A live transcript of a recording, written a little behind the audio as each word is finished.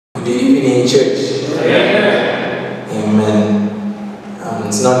Good evening, church. Amen. Amen.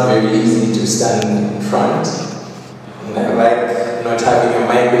 It's not very easy to stand in front. And I like not having a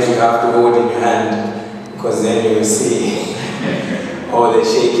mic which you have to hold in your hand, because then you will see all the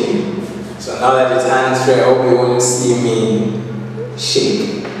shaking. So now that it's hands free, I hope you won't see me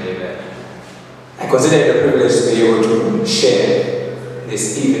shake. Amen. I consider it a privilege to be able to share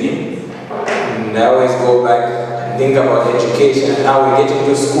this evening. And I always go back and think about education and how we get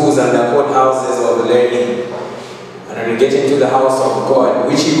into schools and the courthouses of learning. And when we get into the house of God,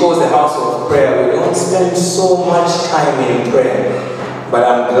 which he calls the house of prayer, we don't spend so much time in prayer. But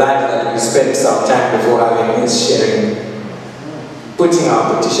I'm glad that we spend some time before having this sharing, putting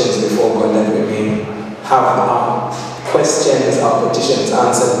our petitions before God, that we may have our questions, our petitions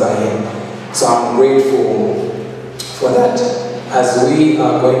answered by him. So I'm grateful for that. As we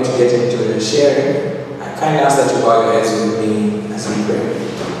are going to get into the sharing, I kindly ask that you bow your heads with me as we pray.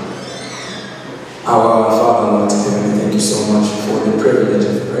 Our Father, Lord, we thank you so much for the privilege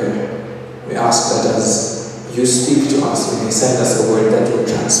of prayer. We ask that as you speak to us, you may send us a word that will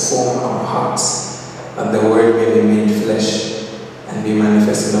transform our hearts, and the word may be made flesh and be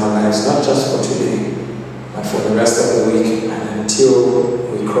manifest in our lives, not just for today, but for the rest of the week and until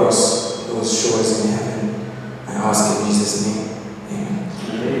we cross those shores in heaven. I ask in Jesus' name.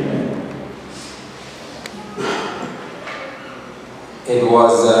 It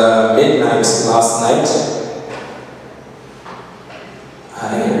was midnight last night.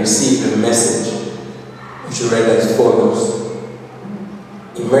 I received a message which read as follows: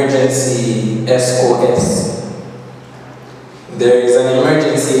 Emergency SOS. There is an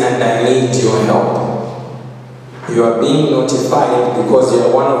emergency and I need your help. You are being notified because you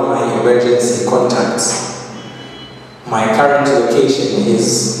are one of my emergency contacts. My current location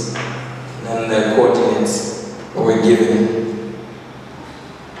is, and the coordinates were given.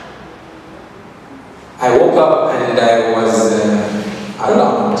 I woke up and I was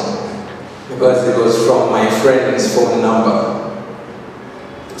alarmed because it was from my friend's phone number.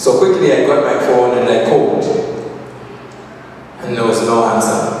 So quickly I got my phone and I called, and there was no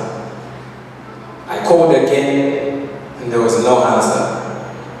answer. I called again and there was no answer.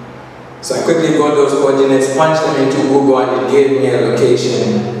 So I quickly got those coordinates, punched them into Google, and it gave me a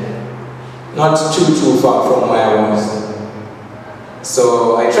location not too far from where I was.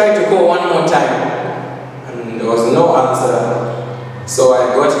 So I tried to call one more time. There was no answer, so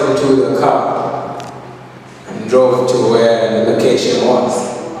I got into the car and drove to where the location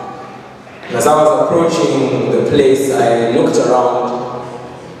was. And as I was approaching the place, I looked around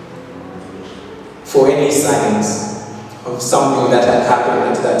for any signs of something that had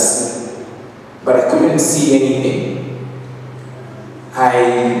happened at that scene, but I couldn't see anything.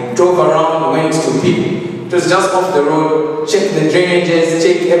 I drove around, went to people. It was just off the road, checked the drainages,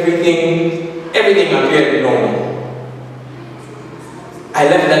 checked everything. Everything appeared normal. I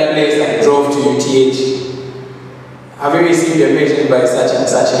left that place and drove to UTH. Have you received a patient by such and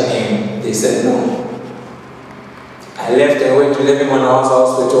such a name? They said no. I left and went to Livingstone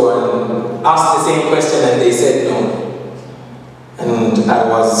Hospital and asked the same question, and they said no. And I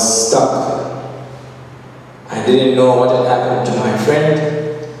was stuck. I didn't know what had happened to my friend,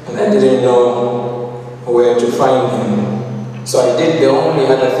 and I didn't know where to find him. So I did the only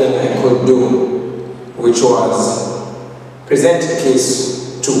other thing I could do, which was present the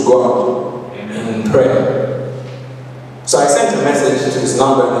case to God in prayer. So I sent a message to his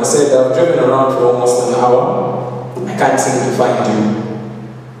number and I said, I've driven around for almost an hour. I can't seem to find you.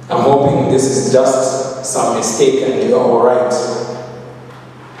 I'm hoping this is just some mistake and you're alright.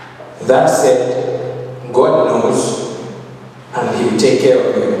 That said, God knows and he will take care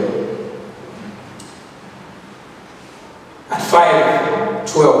of you. At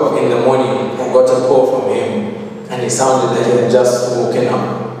 5:12 in the morning, I got a call from him, and it sounded like he had just woken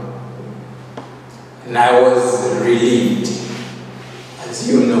up. And I was relieved, as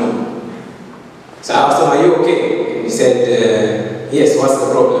you know. So I asked him, are you okay? And he said, yes, what's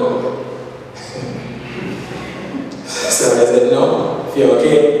the problem? So I said, no, if you're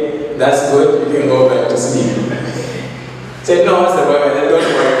okay, that's good, you can go back to sleep. He said, no, what's the problem? I said,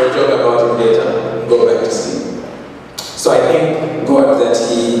 don't worry, we'll talk about it later. Go back to sleep. So I thank God that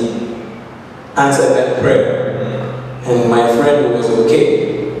he answered that prayer, and my friend was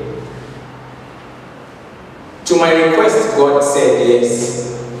okay. To my request, God said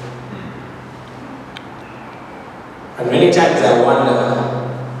yes. And many times I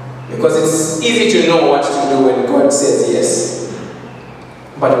wonder, because it's easy to know what to do when God says yes.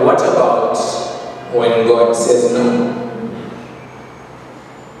 But what about when God says no?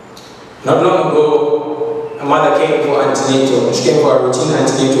 Not long ago, a mother came for antenatal. She came for a routine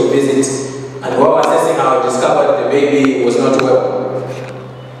antenatal visit.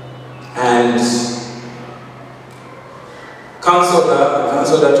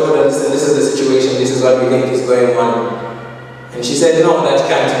 said, no, that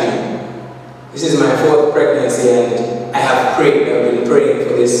can't be. This is my 4th pregnancy and I have prayed. I've been praying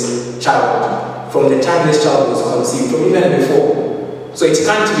for this child from the time this child was conceived, from even before. So it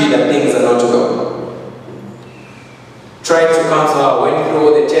can't be that things are not well. Tried to counsel her, went through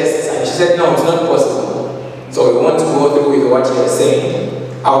all the tests, and she said, no, it's not possible. So we want to go through with what you're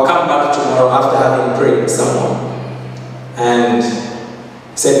saying. I'll come back tomorrow after having prayed with someone. And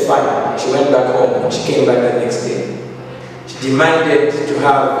said, fine. She went back home and she came back the next day. She demanded to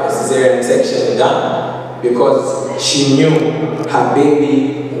have a cesarean section done because she knew her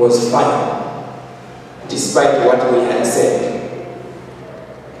baby was fine, despite what we had said.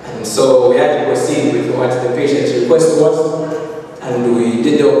 And so we had to proceed with what the patient's request was, and we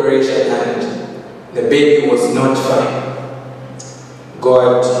did the operation, and the baby was not fine.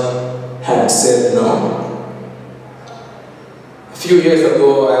 God had said no. A few years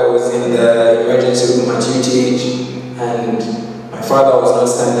ago, I was in the emergency room at UTH, and my father was not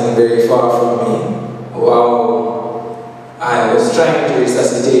standing very far from me while I was trying to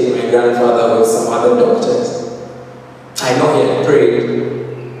resuscitate my grandfather with some other doctors. I know he had prayed.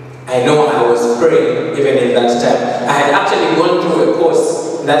 I know I was praying even in that time. I had actually gone through a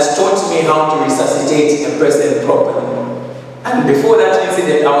course that taught me how to resuscitate a person properly. And before that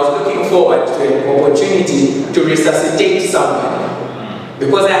incident, I was looking forward to an opportunity to resuscitate somebody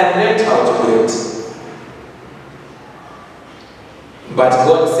because I had learned how to do it. But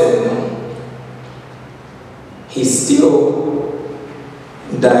God said no. He still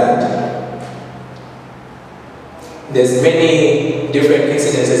died. There's many different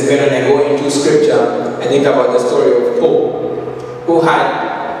incidences. When I go into scripture, I think about the story of Paul, who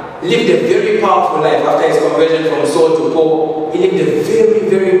had lived a very powerful life after his conversion from Saul to Paul. He lived a very,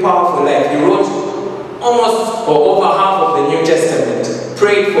 very powerful life. He wrote almost or over half of the New Testament,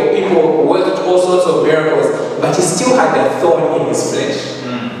 prayed for people, worked all sorts of miracles, but he still had a thorn in his flesh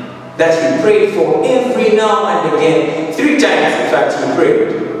that he prayed for every now and again. 3 times, in fact, he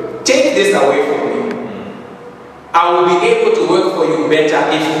prayed, take this away from me. I will be able to work for you better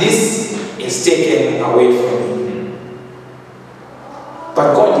if this is taken away from me.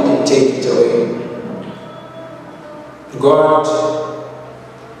 But God didn't take it away. God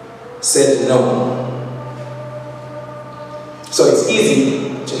said no. So it's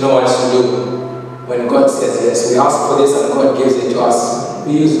easy to know what to do when God says yes. We ask for this and God gives it to us.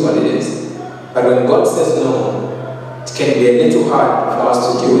 We use what it is. But when God says no, it can be a little hard for us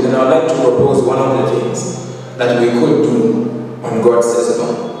to deal with. And I would like to propose one of the things that we could do when God says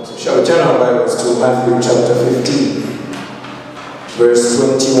no. So shall we turn our Bibles to Matthew chapter 15, verse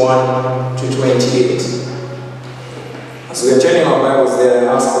 21 to 28. As we are turning our Bibles there,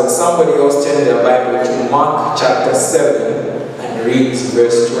 I ask that somebody else turn their Bible to Mark chapter 7 and read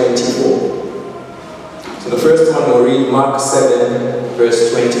verse 24. So the first one will read Mark 7,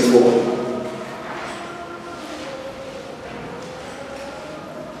 verse 24.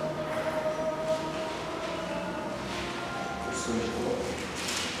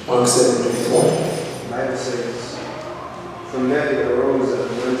 Mark 7:24. The Bible says, from there he arose and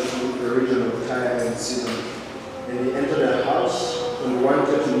went through the region of Tyre and Sidon. And he entered a house and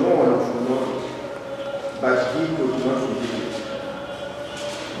wanted no one to know it, but he could not reveal it.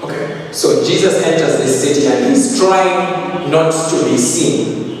 Okay, so Jesus enters this city and he's trying not to be seen.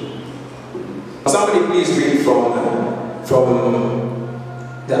 Somebody please read from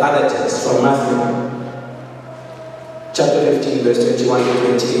the other text, from Matthew. Chapter 15, verse 21 to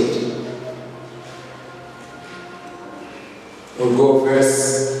 28. We'll go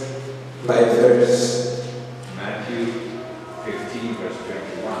verse by verse. Matthew 15, verse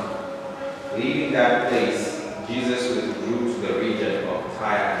 21. Leaving that place, Jesus withdrew to the region of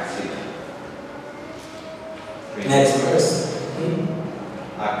Tyre and Sidon. Next verse.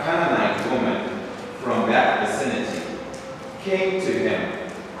 A Canaanite woman from that vicinity came to him,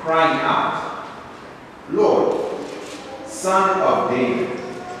 crying out, Lord, Son of David,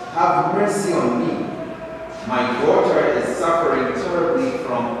 have mercy on me. My daughter is suffering terribly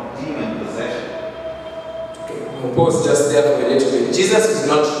from demon possession. Okay, we'll pause just there for a little bit. Jesus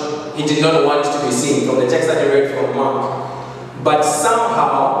he did not want to be seen from the text that I read from Mark. But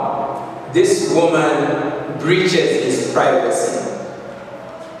somehow, this woman breaches his privacy.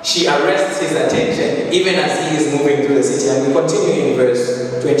 She arrests his attention even as he is moving through the city. And we continue in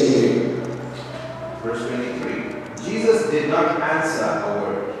verse 23. Verse 23. Jesus did not answer a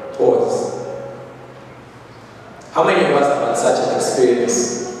word. Pause. How many of us have had such an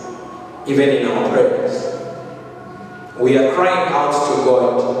experience, even in our prayers? We are crying out to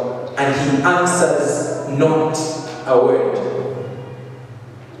God, and He answers not a word.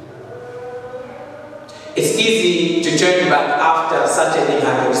 It's easy to turn back after such a thing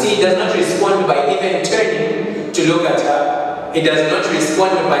happens. See, he does not respond by even turning to look at her. He does not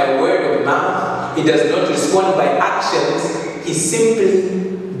respond by a word of mouth. He does not respond by actions. He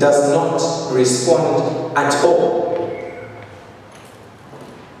simply does not respond at all.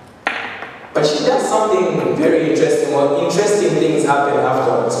 But she does something very interesting, or interesting things happen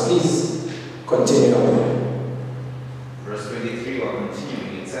afterwards. Please continue on. Verse 23, or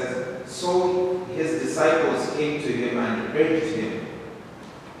continuing, it says, so his disciples came to him and urged him,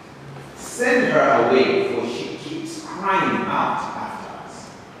 send her away, for she keeps crying out after us.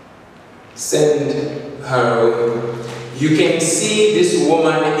 Send her away. You can see this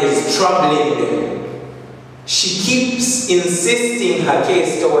woman is troubling them. She keeps insisting her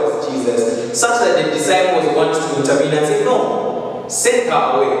case towards Jesus, such that the disciples want to intervene and say, no, send her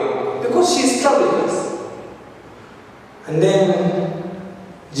away, because she's troubling us. And then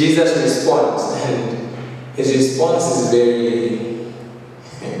Jesus responds, and his response is very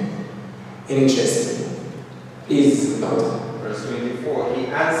interesting. Please note. Verse 24, he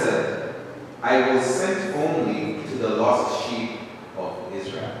answered, I was sent only to the lost sheep of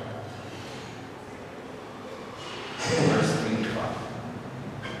Israel. Verse 25.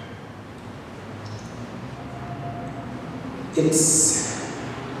 It's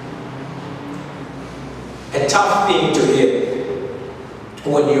a tough thing to hear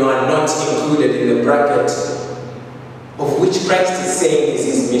when you are not included in the bracket of which Christ is saying is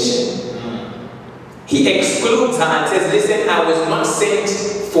his mission. He excludes her and says, listen, I was not sent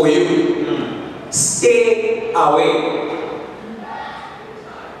for you. Stay away.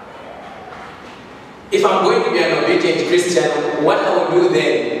 If I'm going to be an obedient Christian, what I will do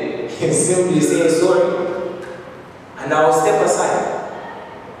then is simply say sorry, and I will step aside.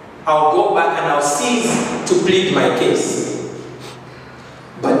 I'll go back and I'll cease to plead my case.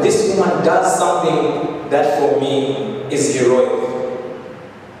 But this woman does something that for me is heroic.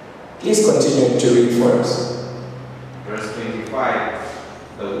 Please continue to read for us. Verse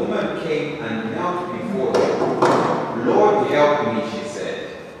 25, the woman came and knelt before him. Lord, help me, she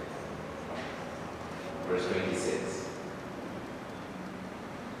said. Verse 26.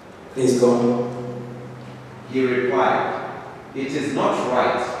 Please go on. He replied, it is not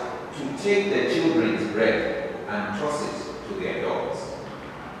right to take the children's bread and toss it to their dogs.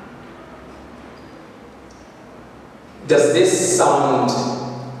 Does this sound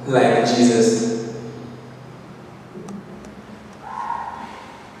like Jesus?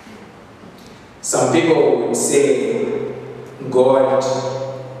 Some people would say God,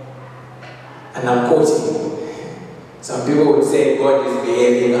 and I'm quoting, some people would say God is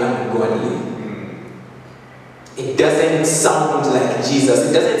behaving ungodly. It doesn't sound like Jesus.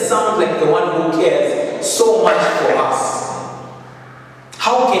 It doesn't sound like the one who cares so much for us.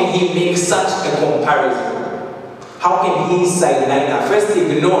 How can he make such a comparison? How can he sideline her? First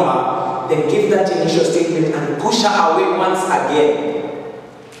ignore her, then give that initial statement and push her away once again.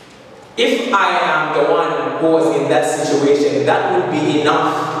 If I am the one who was in that situation, that would be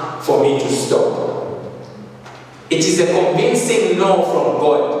enough for me to stop. It is a convincing no from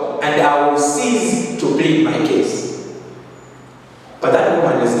God, and I will cease to plead my case. But that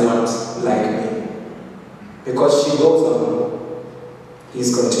woman is not like me, because she goes on.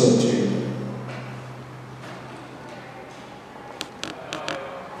 He's continuing.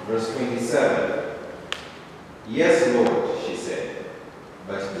 Verse 27. Yes, Lord, she said,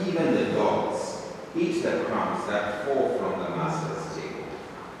 but even the dogs eat the crumbs that fall from the master's table.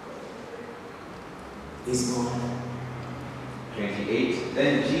 He's gone. 28.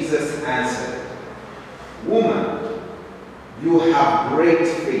 Then Jesus answered, woman, you have great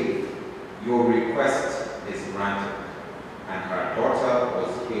faith. Your request is granted. And her daughter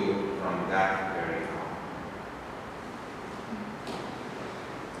was healed from that very hour.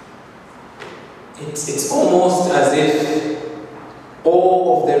 It's almost as if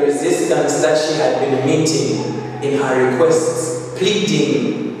all of the resistance that she had been meeting in her requests,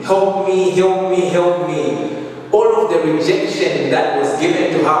 pleading, help me, help me, help me, all of the rejection that was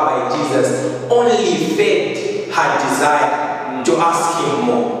given to her by Jesus only fed her desire to ask him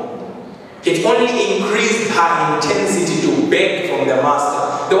more. It only increased her intensity to beg from the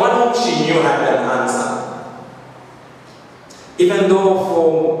master, the one whom she knew had an answer. Even though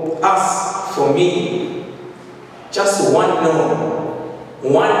for us, for me, just one no,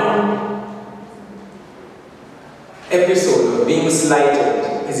 one episode of being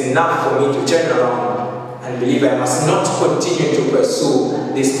slighted is enough for me to turn around and believe I must not continue to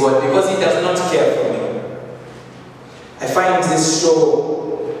pursue this God because he does not care for me. I find this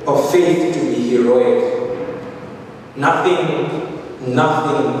show of faith to be heroic. Nothing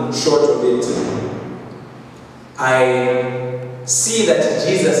short of it I see that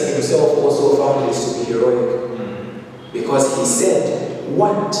Jesus himself also found this to be heroic. Because he said,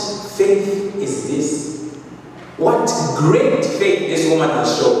 what faith is this? What great faith this woman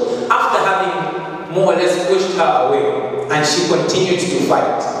has shown. After having more or less pushed her away, and she continued to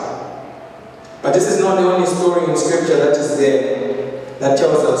fight. But this is not the only story in scripture that is there that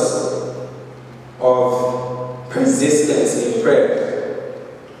tells us of persistence in prayer.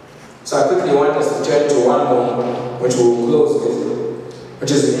 So I quickly want us to turn to one more, which we'll close with,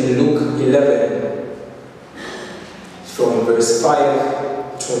 which is in Luke 11, from verse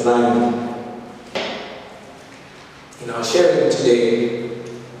 5 to 9. In our sharing today,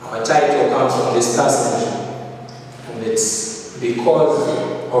 our title comes from this passage, and it's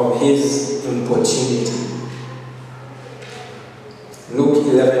because of his importunity. Luke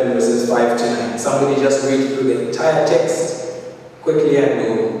 11 verses 5 to 9. Somebody just read through the entire text quickly and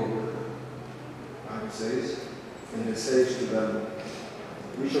go. And it says, and he says to them,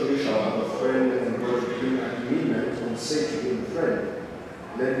 which of you shall have a friend and go to him at midnight and say to him, friend,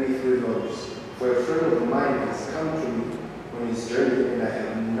 lend me 3 loaves, for a friend of mine has come to me on his journey, and I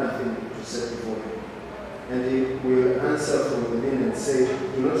have nothing to set before him. And he will answer from within and say,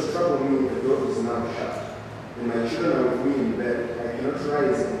 do not trouble me, the door is now shut, and my children are with me in bed, I cannot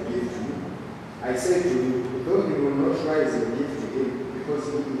rise and give to you. I say to you, though he will not rise and give to him, because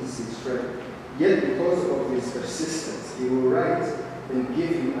he is his friend, yet because of his persistence, he will rise and give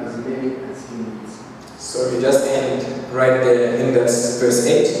him as many as he needs. So we just end right there. I think that's verse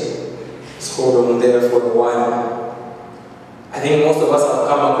 8. Let's hold on there for a while. I think most of us have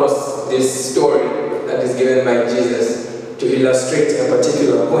come across this story that is given by Jesus to illustrate a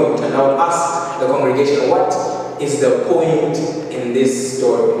particular point. And I would ask the congregation, what is the point in this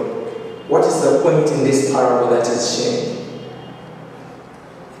story? What is the point in this parable that is shared?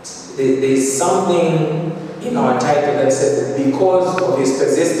 There's something in our title that says that because of his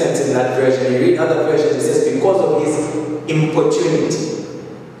persistence in that version. You read other versions, it says because of his importunity.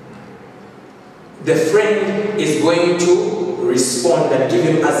 The friend is going to respond and give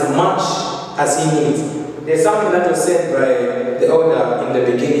him as much as he needs. There's something that was said by the elder in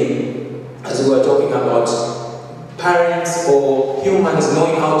the beginning as we were talking about parents or humans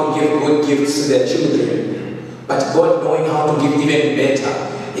knowing how to give good gifts to their children, but God knowing how to give even better.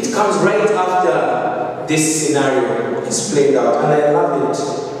 It comes right after this scenario is played out, and I love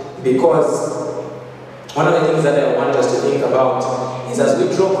it because one of the things that I want us to think about is as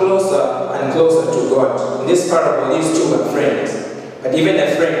we draw closer and closer to God. In this parable, these two were friends, but even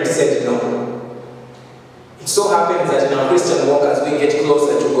a friend said no. It so happens that in our Christian walk, as we get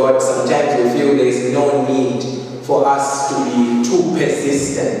closer to God, sometimes we feel there is no need for us to be too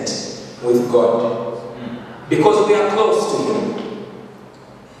persistent with God because we are close to Him.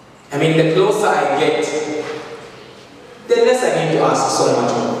 I mean, the closer I get, the less I need to ask so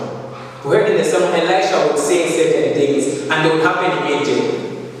much of. We heard in the sermon, Elisha would say certain things and they would happen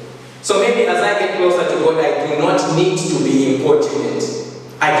immediately. So maybe as I get closer to God, I do not need to be importunate.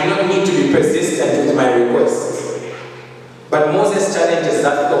 I do not need to be persistent with my requests. But Moses challenges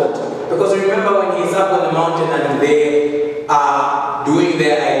that thought. Because remember when he's up on the mountain and they are doing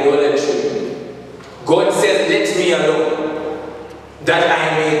their idolatry, God says, let me alone, that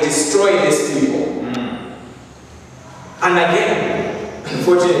I may destroy these people. And again,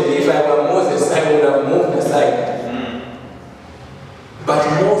 unfortunately, if I were Moses, I would have moved aside.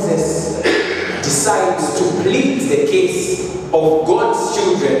 But Moses decides to plead the case of God's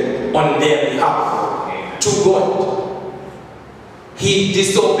children on their behalf to God. He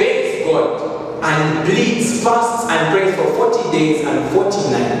disobeys God and pleads, fasts and prays for 40 days and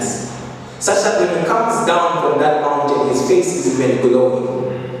 40 nights, such that when he comes down from that mountain, his face is even glowing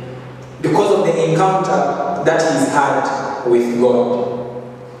because of the encounter that he's had with God.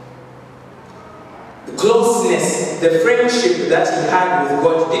 The closeness, the friendship that he had with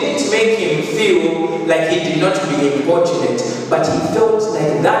God didn't make him feel like he did not be importunate, but he felt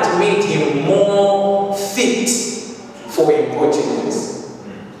like that made him more fit for importunance.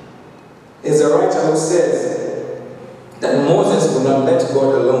 There's a writer who says that Moses would not let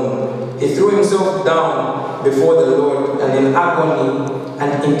God alone. He threw himself down before the Lord, and in agony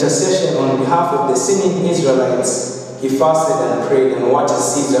and intercession on behalf of the sinning Israelites, he fasted and prayed, and what a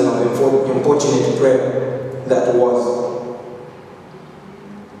season of importunate prayer that was.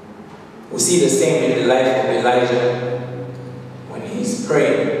 We see the same in the life of Elijah when he's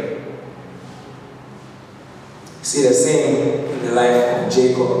praying. We see the same in the life of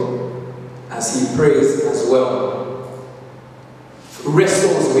Jacob as he prays as well.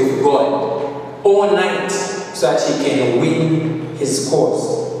 Wrestles with God all night so that he can win his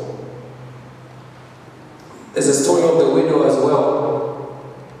cause. The There's a story of the widow as well,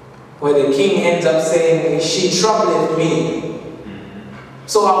 where the king ends up saying, she troubleth me,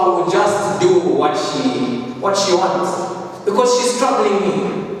 so I will just do what she wants, because she's troubling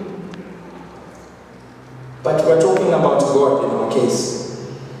me. But we're talking about God in our case,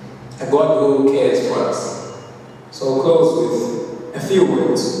 a God who cares for us. So I'll close with a few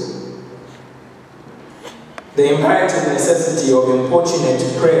words. The imperative necessity of importunate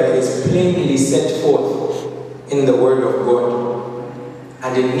prayer is plainly set forth in the Word of God,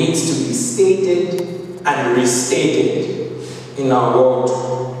 and it needs to be stated and restated in our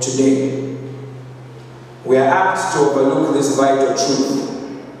world today. We are apt to overlook this vital truth.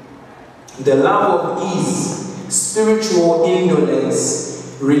 The love of ease, spiritual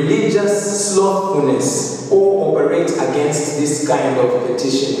indolence, religious slothfulness all operate against this kind of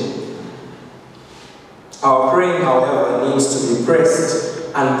petition. Our praying, however, needs to be pressed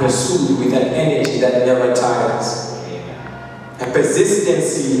and pursued with an energy that never tires. A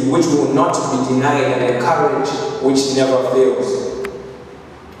persistency which will not be denied, and a courage which never fails.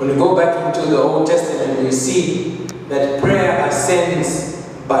 When we go back into the Old Testament, we see that prayer ascends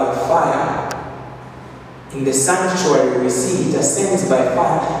by fire. In the sanctuary, we see it ascends by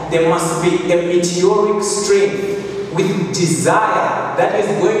fire. There must be a meteoric strength with desire that is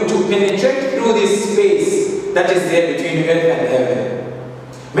going to penetrate through this space that is there between earth and heaven.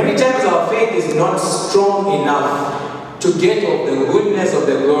 Many times our faith is not strong enough to get of the goodness of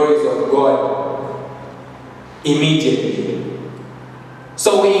the glories of God immediately.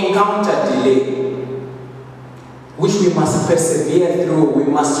 So we encounter delay, which we must persevere through. We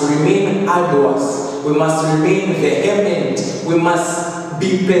must remain arduous. We must remain vehement. We must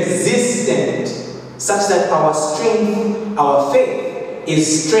be persistent, such that our strength, our faith,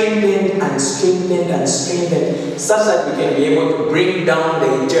 is strengthened and strengthened and strengthened, such that we can be able to bring down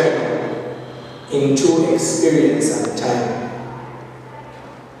the eternal into experience and time.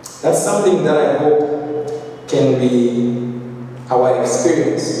 That's something that I hope can be our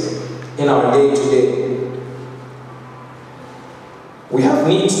experience in our day-to-day. We have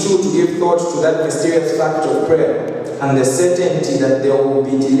needs too to give thought to that mysterious fact of prayer and the certainty that there will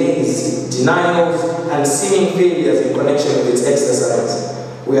be delays, denials, and seeming failures in connection with its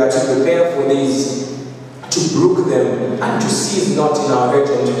exercise. We are to prepare for these, to brook them, and to cease not in our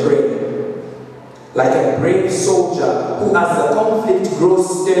urgent prayer. Like a brave soldier who, as the conflict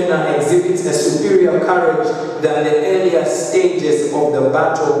grows sterner, exhibits a superior courage than the earlier stages of the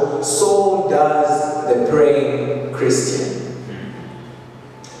battle, so does the praying Christian.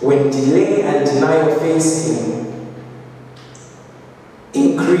 When delay and denial face him,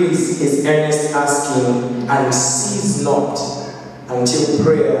 increase his earnest asking and cease not until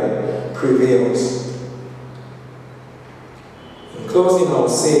prayer prevails. In closing, I'll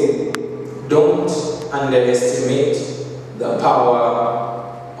say, don't underestimate the power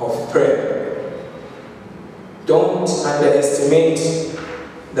of prayer. Don't underestimate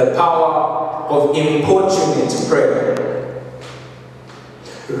the power of importunate prayer.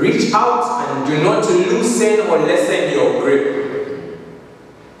 Reach out and do not loosen or lessen your grip.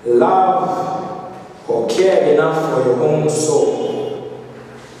 Love or care enough for your own soul,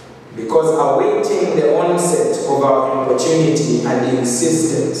 because awaiting the onset of our importunity and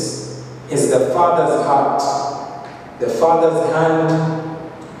insistence is the Father's heart, the Father's hand,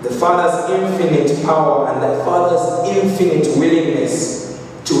 the Father's infinite power, and the Father's infinite willingness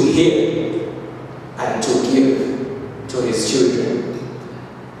to hear and to give to His children.